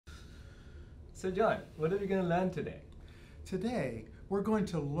So John, what are we going to learn today? Today, we're going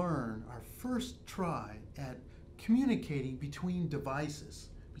to learn our first try at communicating between devices,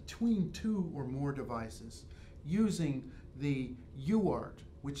 between two or more devices, using the UART,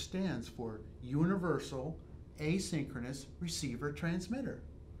 which stands for Universal Asynchronous Receiver Transmitter.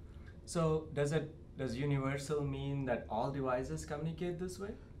 So does universal mean that all devices communicate this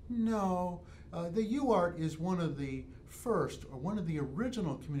way? No, the UART is one of the first or one of the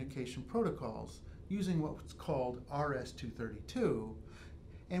original communication protocols using what's called RS-232,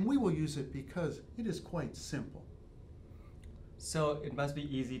 and we will use it because it is quite simple. So it must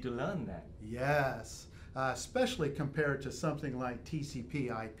be easy to learn then. Yes, especially compared to something like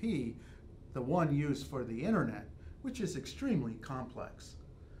TCP/IP, the one used for the internet, which is extremely complex.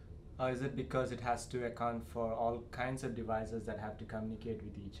 Or is it because it has to account for all kinds of devices that have to communicate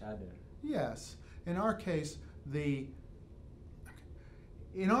with each other? Yes, in our case,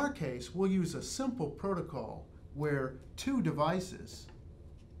 we'll use a simple protocol where two devices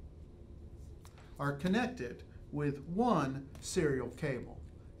are connected with one serial cable,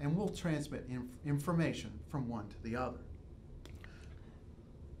 and we'll transmit information from one to the other.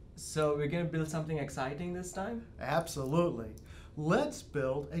 So we're going to build something exciting this time? Absolutely. Let's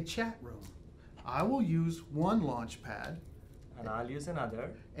build a chat room. I will use one launch pad. And I'll use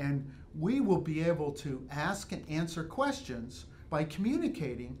another. And we will be able to ask and answer questions by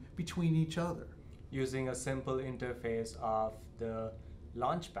communicating between each other. Using a simple interface of the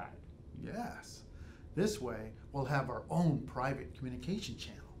launchpad. Yes. This way, we'll have our own private communication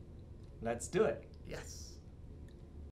channel. Let's do it. Yes.